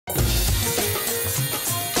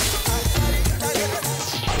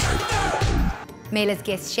Mela's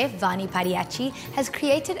guest chef, Vanie Padayachee, has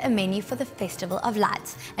created a menu for the Festival of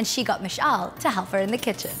Lights, and she got Michal to help her in the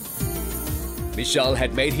kitchen. Michal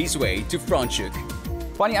had made his way to Franschhoek.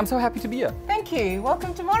 Vanie, I'm so happy to be here. Thank you.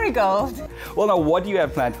 Welcome to Marigold. Well, now, what do you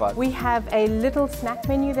have planned for us? We have a little snack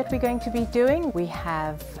menu that we're going to be doing. We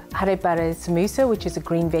have bari samosa, which is a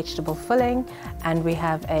green vegetable filling, and we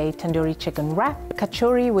have a tandoori chicken wrap,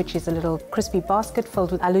 kachori, which is a little crispy basket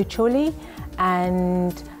filled with aloo choli,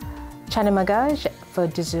 and chana magaj for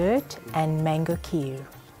dessert, and mango kheer.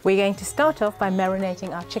 We're going to start off by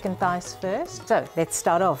marinating our chicken thighs first. So let's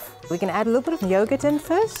start off. We can add a little bit of yogurt in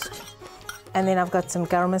first. And then I've got some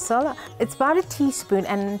garam masala. It's about a teaspoon,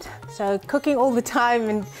 and so cooking all the time,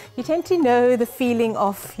 and you tend to know the feeling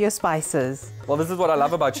of your spices. Well, this is what I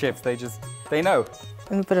love about chefs. They know. A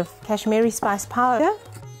little bit of Kashmiri spice powder,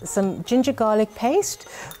 some ginger garlic paste,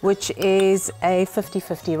 which is a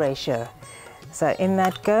 50-50 ratio. So in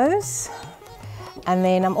that goes. And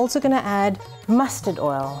then I'm also going to add mustard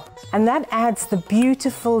oil. And that adds the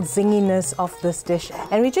beautiful zinginess of this dish.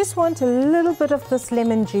 And we just want a little bit of this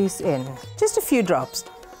lemon juice in. Just a few drops.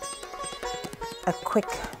 A quick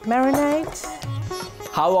marinade.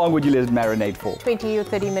 How long would you let it marinate for? 20 or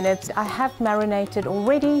 30 minutes. I have marinated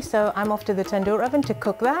already, so I'm off to the tandoor oven to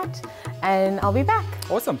cook that. And I'll be back.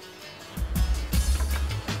 Awesome.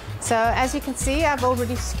 So as you can see, I've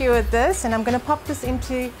already skewered this, and I'm going to pop this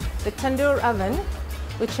into the tandoor oven,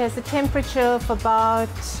 which has a temperature of about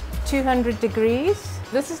 200 degrees.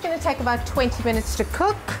 This is going to take about 20 minutes to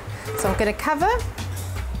cook, so I'm going to cover.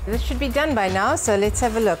 This should be done by now, so let's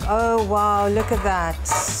have a look. Oh wow, look at that.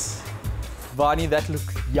 Vanie, that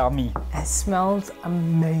looks yummy. It smells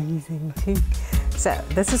amazing too. So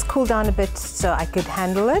this has cooled down a bit so I could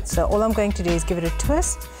handle it. So all I'm going to do is give it a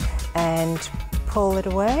twist and pull it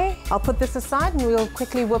away. I'll put this aside and we'll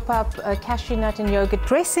quickly whip up a cashew nut and yogurt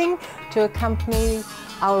dressing to accompany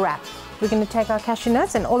our wrap. We're going to take our cashew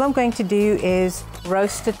nuts, and all I'm going to do is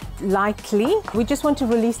roast it lightly. We just want to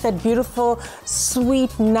release that beautiful,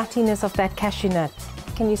 sweet nuttiness of that cashew nut.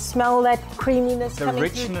 Can you smell that creaminess coming through?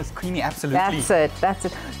 The richness, creamy, absolutely. That's it, that's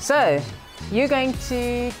it. So, you're going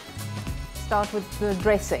to start with the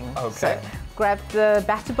dressing. Okay. So, grab the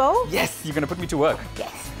batter bowl. Yes, you're going to put me to work.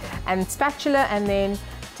 Yes. And spatula, and then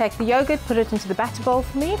take the yogurt, put it into the batter bowl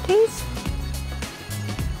for me, please.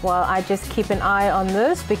 While I just keep an eye on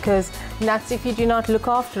this, because nuts, if you do not look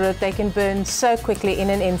after it, they can burn so quickly in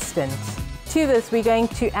an instant. To this, we're going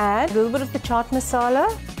to add a little bit of the chaat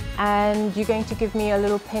masala, and you're going to give me a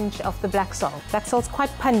little pinch of the black salt. Black salt's quite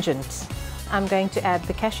pungent. I'm going to add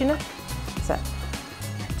the cashew nut. So,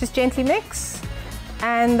 just gently mix,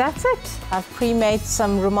 and that's it. I've pre-made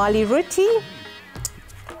some rumali roti.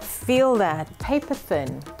 Feel that, paper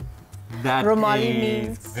thin. That Rumali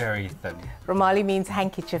means very thin. Rumali means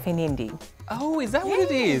handkerchief in Hindi. Oh, is that what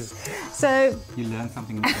it is? So you learn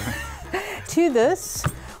something new. To this,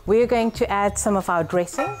 we're going to add some of our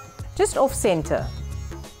dressing, just off center.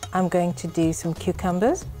 I'm going to do some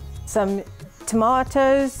cucumbers, some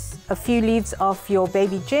tomatoes, a few leaves of your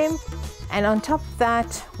baby gem, and on top of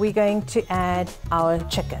that, we're going to add our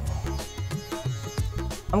chicken.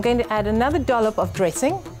 I'm going to add another dollop of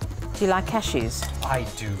dressing. Do you like cashews? I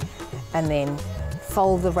do. And then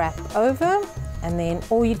fold the wrap over, and then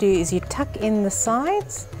all you do is you tuck in the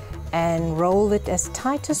sides and roll it as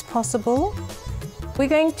tight as possible. We're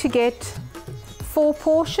going to get 4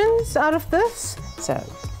 portions out of this. So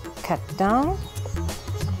cut down.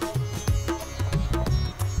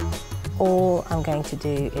 All I'm going to do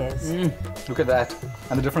is... Look at that.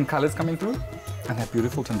 And the different colors coming through. And that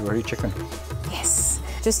beautiful tandoori chicken. Yes.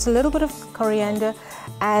 Just a little bit of coriander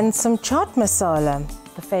and some chaat masala,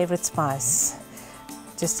 the favorite spice.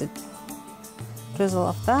 Just a drizzle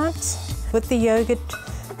of that. With the yogurt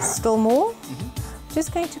still more,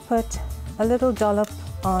 just going to put a little dollop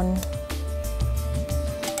on.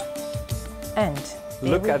 And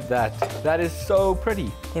look at that. That is so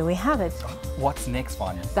pretty. There we have it. What's next,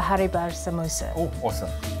 Vanie? The bari samosa. Oh,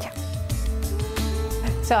 awesome. Yeah.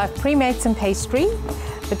 So I've pre-made some pastry.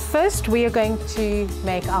 But first, we are going to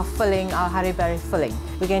make our filling, our bari filling.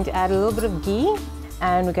 We're going to add a little bit of ghee,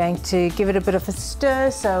 and we're going to give it a bit of a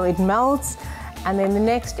stir so it melts. And then the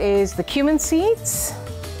next is the cumin seeds.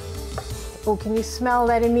 Oh, can you smell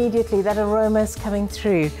that immediately? That aroma is coming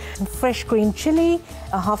through. Some fresh green chili,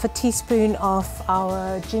 a half a teaspoon of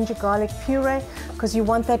our ginger garlic puree, because you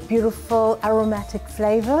want that beautiful aromatic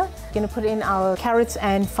flavor. We're going to put in our carrots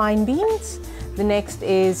and fine beans. The next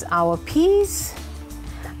is our peas.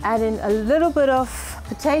 Add in a little bit of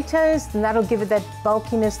potatoes, and that'll give it that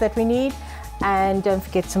bulkiness that we need. And don't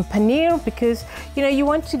forget some paneer, because you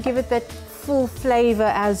want to give it that full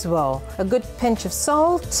flavor as well. A good pinch of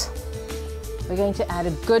salt. We're going to add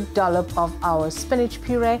a good dollop of our spinach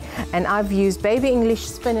puree, and I've used baby English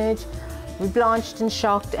spinach. We blanched and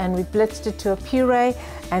shocked and we blitzed it to a puree,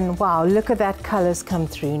 and wow, look at that colors come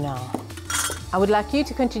through now. I would like you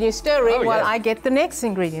to continue stirring while I get the next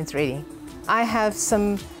ingredients ready. I have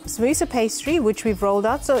some samosa pastry which we've rolled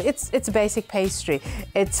out, so it's a basic pastry.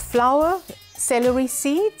 It's flour, celery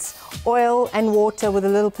seeds, oil and water with a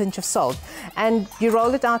little pinch of salt, and you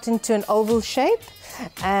roll it out into an oval shape.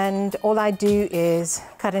 And all I do is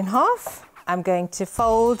cut in half. I'm going to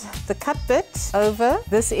fold the cut bit over.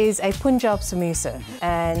 This is a Punjab samosa,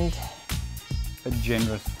 and a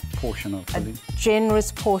generous portion of filling. A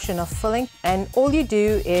generous portion of filling. And all you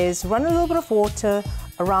do is run a little bit of water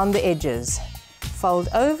around the edges. Fold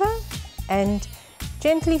over and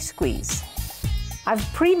gently squeeze. I've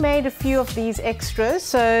pre-made a few of these extras,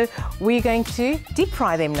 so we're going to deep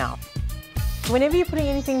fry them now. Whenever you're putting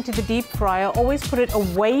anything into the deep fryer, always put it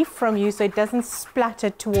away from you so it doesn't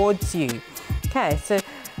splatter towards you. Okay, so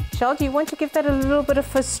Shal, do you want to give that a little bit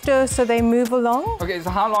of a stir so they move along? Okay,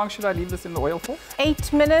 so how long should I leave this in the oil for?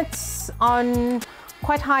 8 minutes on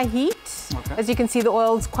quite high heat. Okay. As you can see, the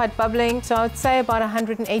oil's quite bubbling, so I'd say about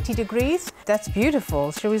 180 degrees. That's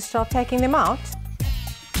beautiful. Shall we start taking them out?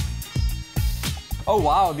 Oh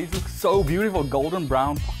wow, these look so beautiful. Golden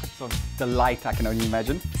brown pockets of delight, I can only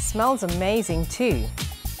imagine. Smells amazing too.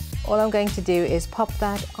 All I'm going to do is pop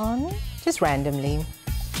that on, just randomly.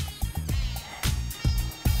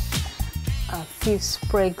 A few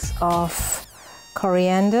sprigs of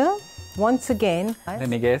coriander. Once again, let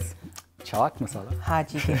me guess, chaat masala.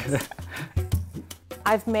 How'd you guess?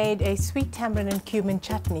 I've made a sweet tamarind and cumin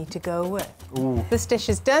chutney to go with. Ooh. This dish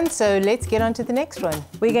is done, so let's get on to the next one.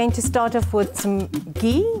 We're going to start off with some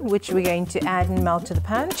ghee, which we're going to add and melt to the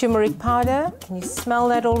pan. Turmeric powder, can you smell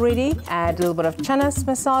that already? Add a little bit of chana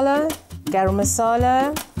masala, garam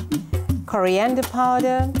masala, coriander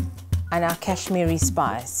powder, and our Kashmiri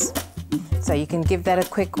spice. So you can give that a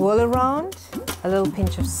quick whirl around, a little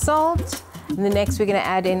pinch of salt. And the next we're going to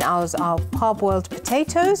add in our parboiled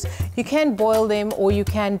potatoes. You can boil them or you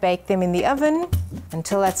can bake them in the oven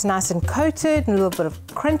until that's nice and coated and a little bit of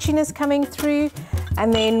crunchiness coming through.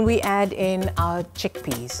 And then we add in our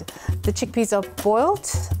chickpeas. The chickpeas are boiled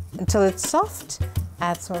until it's soft.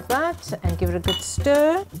 Add some of that and give it a good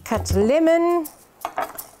stir. Cut a lemon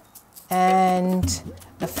and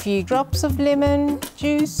a few drops of lemon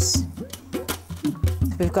juice.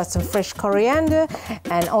 We've got some fresh coriander,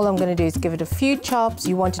 and all I'm going to do is give it a few chops.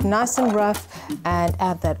 You want it nice and rough, and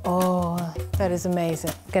add that. Oh, that is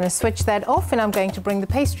amazing. I'm going to switch that off, and I'm going to bring the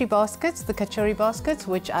pastry baskets, the kachori baskets,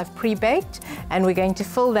 which I've pre-baked, and we're going to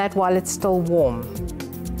fill that while it's still warm.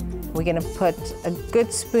 We're going to put a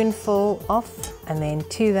good spoonful off, and then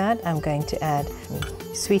to that I'm going to add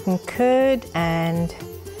sweetened curd and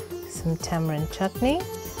some tamarind chutney,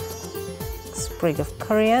 sprig of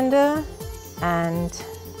coriander, and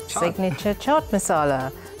signature chaat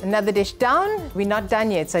masala. Another dish down. We're not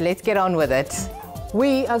done yet, so let's get on with it.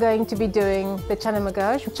 We are going to be doing the chana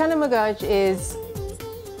magaj. Chana magaj is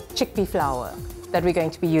chickpea flour that we're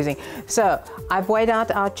going to be using. So I've weighed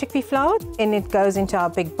out our chickpea flour, and it goes into our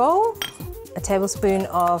big bowl. A tablespoon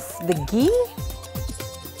of the ghee,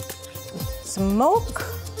 some milk,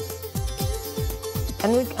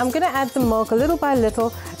 and I'm going to add the milk a little by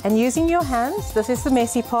little, and using your hands. This is the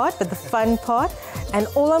messy part, but the fun part. And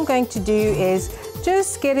all I'm going to do is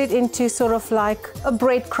just get it into sort of like a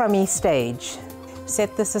breadcrumby stage.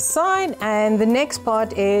 Set this aside, and the next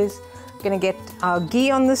part is going to get our ghee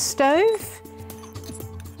on the stove.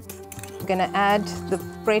 We're going to add the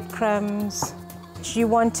breadcrumbs. You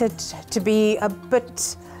want it to be a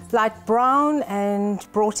bit light brown and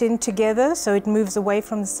brought in together so it moves away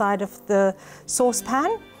from the side of the saucepan.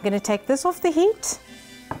 I'm going to take this off the heat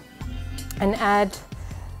and add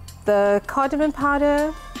the cardamom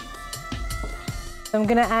powder. I'm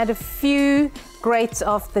going to add a few grates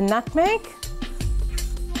of the nutmeg,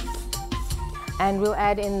 and we'll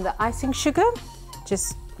add in the icing sugar,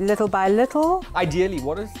 just little by little. Ideally,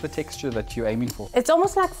 what is the texture that you're aiming for? It's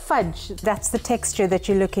almost like fudge. That's the texture that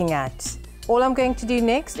you're looking at. All I'm going to do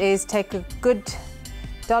next is take a good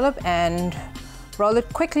dollop and roll it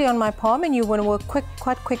quickly on my palm, and you want to work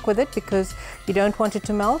quite quick with it because you don't want it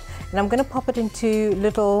to melt. And I'm going to pop it into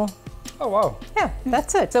little... Oh, wow. Yeah,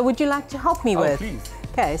 that's it. So would you like to help me with? Oh, please.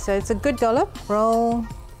 Okay, so it's a good dollop, roll,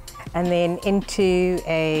 and then into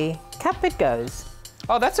a cup it goes.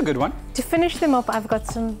 Oh, that's a good one. To finish them up, I've got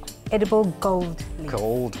some edible gold leaf.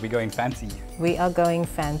 Gold, we're going fancy. We are going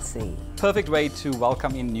fancy. Perfect way to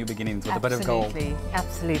welcome in new beginnings with a bit of gold. Absolutely,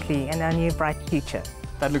 absolutely, and our new bright future.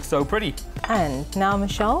 That looks so pretty. And now,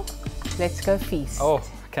 Michelle, let's go feast. Oh,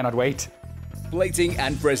 cannot wait. Plating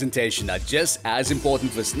and presentation are just as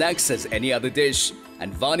important for snacks as any other dish,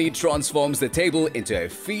 and Vanie transforms the table into a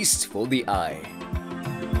feast for the eye.